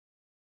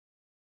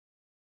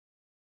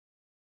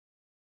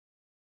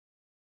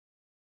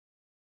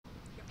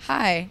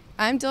Hi,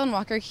 I'm Dylan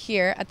Walker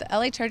here at the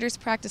LA Chargers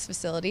practice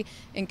facility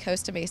in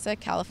Costa Mesa,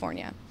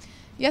 California.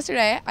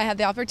 Yesterday, I had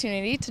the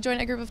opportunity to join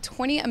a group of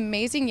 20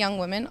 amazing young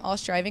women all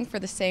striving for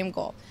the same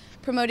goal,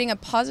 promoting a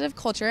positive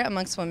culture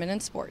amongst women in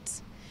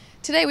sports.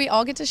 Today, we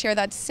all get to share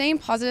that same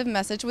positive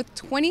message with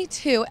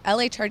 22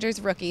 LA Chargers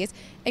rookies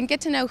and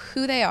get to know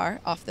who they are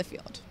off the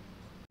field.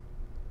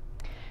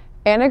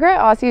 Anna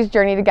Grossy's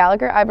journey to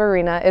Gallagher Iba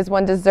Arena is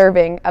one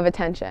deserving of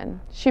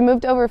attention. She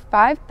moved over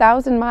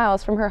 5,000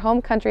 miles from her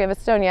home country of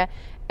Estonia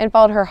and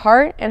followed her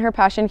heart and her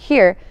passion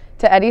here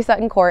to Eddie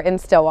Sutton Court in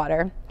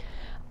Stillwater.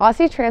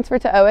 Ossy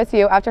transferred to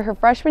OSU after her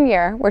freshman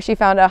year, where she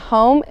found a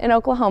home in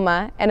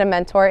Oklahoma and a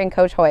mentor in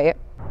Coach Hoyt.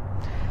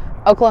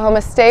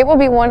 Oklahoma State will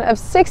be one of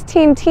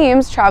 16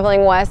 teams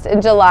traveling west in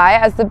July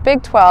as the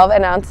Big 12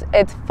 announced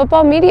its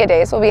football media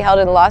days will be held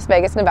in Las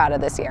Vegas, Nevada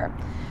this year.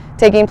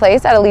 Taking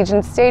place at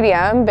Allegiant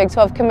Stadium, Big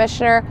 12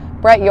 Commissioner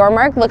Brett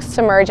Yormark looks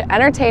to merge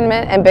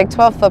entertainment and Big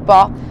 12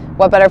 football.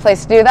 What better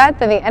place to do that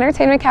than the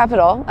entertainment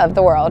capital of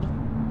the world?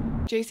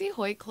 JC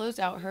Hoyt closed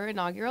out her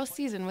inaugural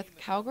season with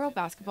Cowgirl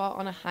basketball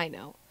on a high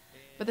note,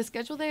 but the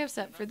schedule they have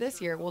set for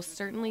this year will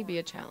certainly be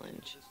a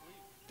challenge.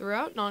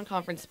 Throughout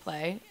non-conference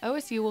play,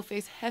 OSU will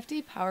face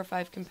hefty Power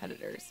 5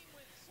 competitors.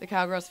 The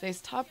Cowgirls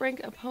face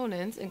top-ranked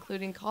opponents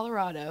including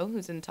Colorado,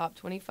 who's in the top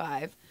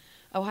 25,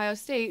 Ohio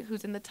State,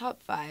 who's in the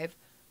top 5,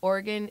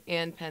 Oregon,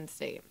 and Penn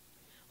State.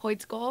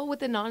 Hoyt's goal with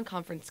the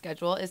non-conference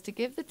schedule is to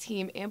give the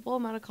team ample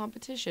amount of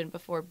competition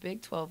before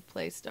Big 12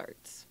 play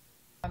starts.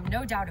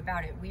 No doubt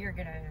about it, we are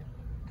going to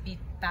be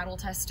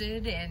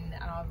battle-tested and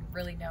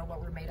really know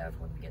what we're made of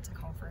when we get to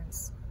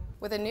conference.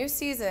 With a new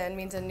season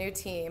means a new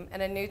team,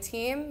 and a new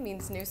team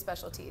means new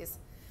specialties.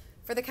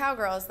 For the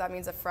Cowgirls, that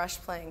means a fresh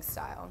playing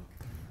style.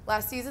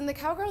 Last season, the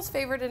Cowgirls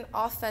favored an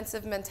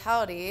offensive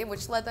mentality,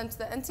 which led them to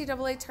the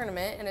NCAA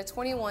tournament in a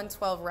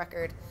 21-12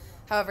 record.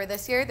 However,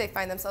 this year, they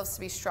find themselves to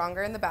be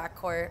stronger in the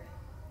backcourt.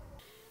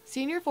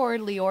 Senior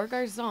forward Lior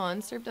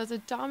Garzon served as a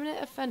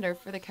dominant offender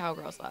for the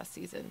Cowgirls last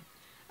season.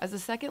 As the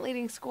second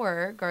leading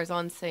scorer,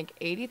 Garzon sank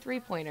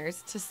 83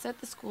 pointers to set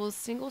the school's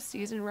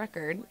single-season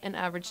record and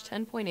averaged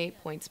 10.8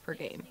 points per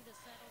game.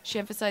 She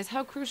emphasized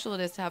how crucial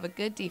it is to have a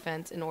good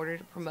defense in order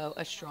to promote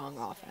a strong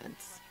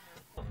offense.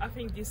 I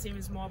think this team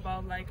is more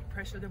about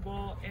pressure the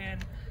ball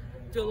and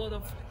put a lot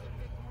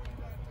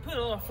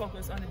of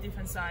focus on the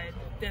defense side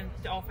than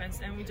the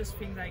offense, and we just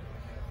think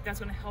that's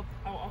going to help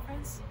our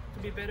offense to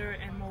be better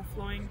and more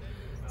flowing.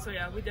 So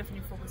yeah, we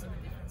definitely focus on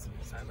the defensive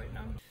side right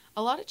now.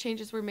 A lot of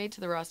changes were made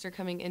to the roster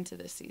coming into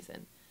this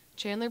season.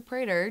 Chandler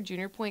Prater,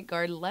 junior point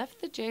guard,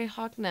 left the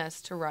Jayhawk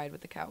nest to ride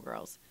with the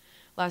Cowgirls.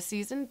 Last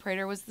season,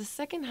 Prater was the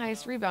second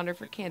highest rebounder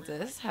for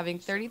Kansas, having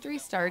 33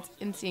 starts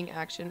and seeing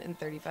action in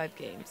 35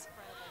 games.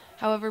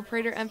 However,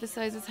 Prater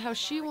emphasizes how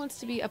she wants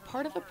to be a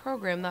part of a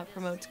program that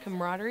promotes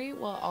camaraderie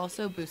while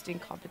also boosting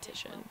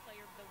competition.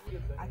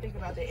 I think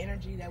about the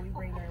energy that we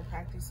bring during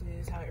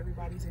practices, how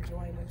everybody's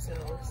enjoying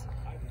themselves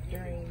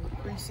during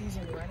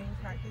preseason running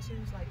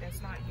practices.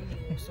 That's not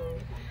usual. So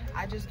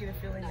I just get a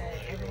feeling that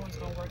everyone's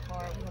going to work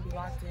hard, we're going to be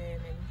locked in,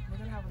 and we're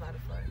going to have a lot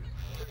of fun.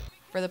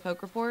 For the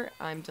Poke Report,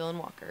 I'm Dylan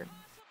Walker.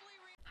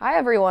 Hi,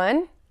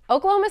 everyone.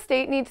 Oklahoma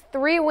State needs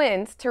 3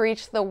 wins to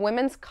reach the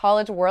Women's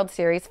College World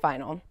Series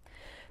final.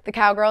 The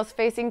Cowgirls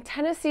facing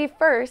Tennessee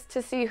first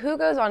to see who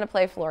goes on to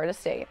play Florida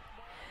State.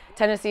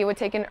 Tennessee would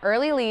take an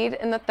early lead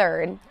in the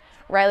third.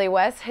 Riley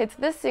West hits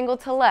this single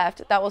to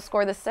left that will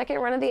score the second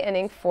run of the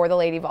inning for the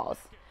Lady Vols.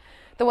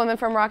 The women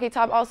from Rocky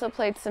Top also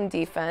played some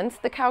defense.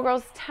 The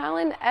Cowgirls'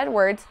 Talon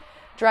Edwards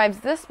drives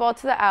this ball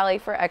to the alley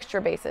for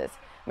extra bases.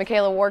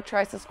 Michaela Ward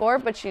tries to score,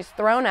 but she's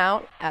thrown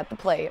out at the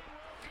plate.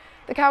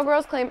 The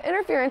Cowgirls claim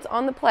interference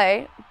on the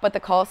play, but the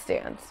call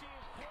stands.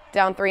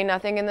 Down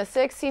 3-0 in the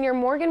 6th, senior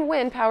Morgan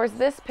Wynn powers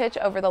this pitch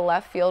over the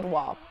left field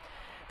wall.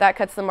 That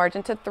cuts the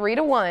margin to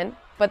 3-1,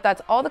 but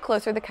that's all the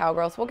closer the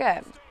Cowgirls will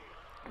get.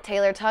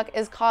 Taylor Tuck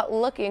is caught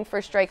looking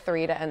for strike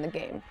 3 to end the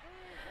game.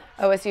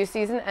 OSU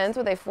season ends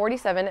with a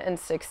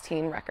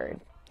 47-16 record.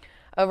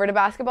 Over to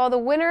basketball, the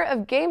winner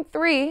of Game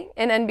 3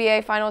 in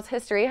NBA Finals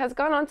history has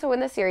gone on to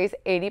win the series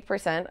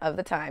 80% of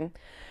the time.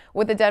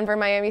 With the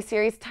Denver-Miami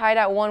series tied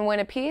at 1 win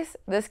apiece,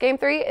 this Game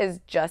 3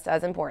 is just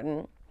as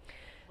important.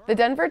 The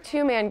Denver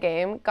two-man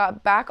game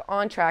got back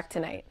on track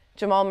tonight.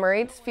 Jamal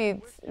Murray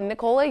feeds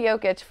Nikola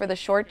Jokic for the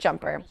short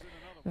jumper.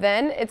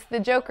 Then it's the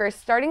Joker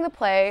starting the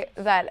play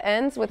that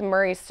ends with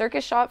Murray's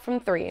circus shot from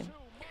 3.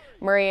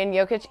 Murray and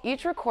Jokic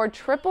each record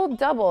triple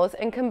doubles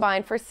and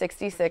combine for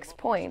 66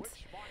 points.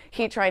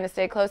 Heat trying to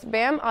stay close.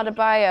 Bam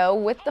Adebayo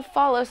with the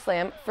follow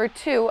slam for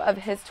 2 of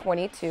his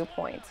 22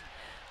 points.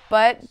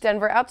 But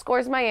Denver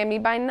outscores Miami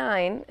by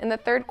 9 in the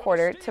third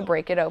quarter to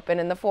break it open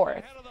in the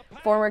fourth.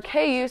 Former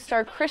KU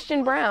star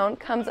Christian Braun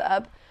comes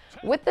up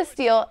with the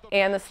steal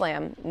and the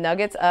slam.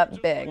 Nuggets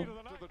up big.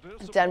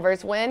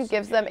 Denver's win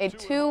gives them a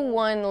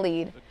 2-1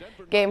 lead.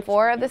 Game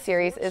 4 of the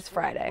series is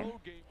Friday.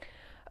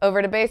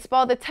 Over to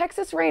baseball, the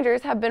Texas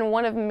Rangers have been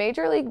one of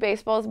Major League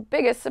Baseball's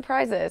biggest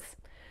surprises.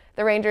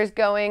 The Rangers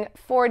going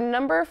for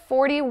number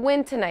 40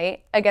 win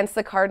tonight against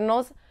the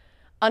Cardinals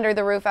Under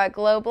the roof at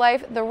Globe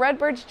Life, the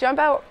Redbirds jump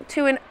out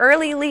to an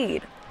early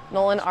lead.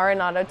 Nolan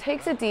Arenado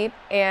takes it deep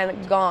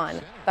and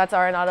gone. That's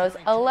Arenado's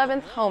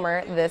 11th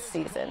homer this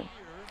season.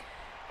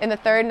 In the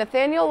third,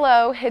 Nathaniel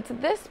Lowe hits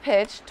this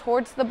pitch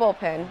towards the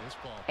bullpen,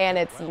 and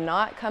it's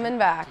not coming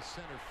back.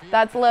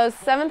 That's Lowe's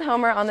 7th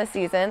homer on the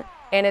season,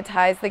 and it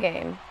ties the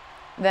game.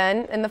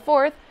 Then, in the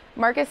fourth,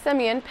 Marcus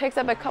Semien picks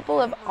up a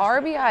couple of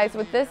RBIs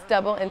with this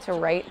double into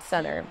right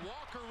center.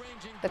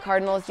 The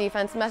Cardinals'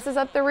 defense messes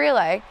up the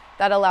relay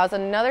that allows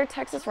another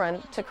Texas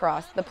run to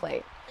cross the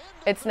plate.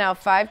 It's now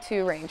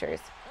 5-2 Rangers.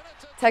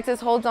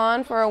 Texas holds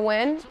on for a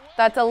win.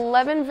 That's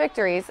 11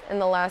 victories in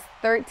the last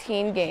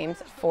 13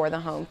 games for the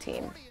home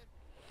team.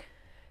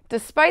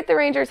 Despite the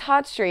Rangers'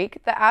 hot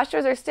streak, the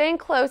Astros are staying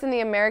close in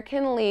the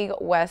American League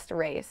West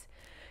race.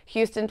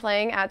 Houston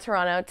playing at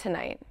Toronto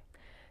tonight.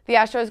 The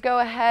Astros go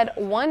ahead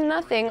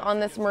 1-0 on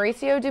this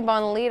Mauricio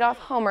Dubon leadoff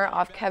homer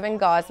off Kevin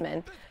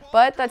Gausman,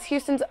 but that's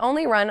Houston's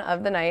only run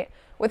of the night,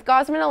 with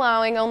Gausman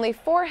allowing only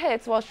 4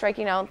 hits while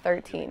striking out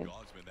 13.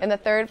 In the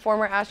third,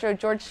 former Astro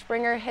George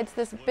Springer hits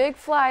this big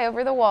fly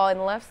over the wall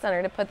in left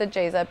center to put the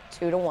Jays up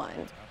 2-1.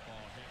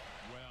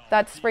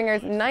 That's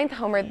Springer's 9th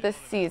homer this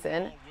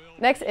season.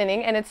 Next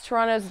inning, and it's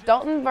Toronto's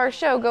Dalton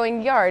Varsho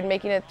going yard,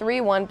 making it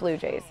 3-1 Blue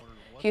Jays.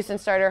 Houston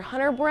starter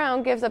Hunter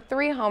Brown gives up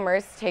 3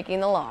 homers, taking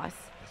the loss.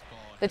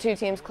 The two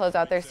teams close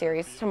out their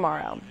series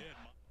tomorrow.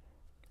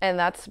 And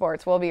that's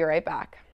sports. We'll be right back.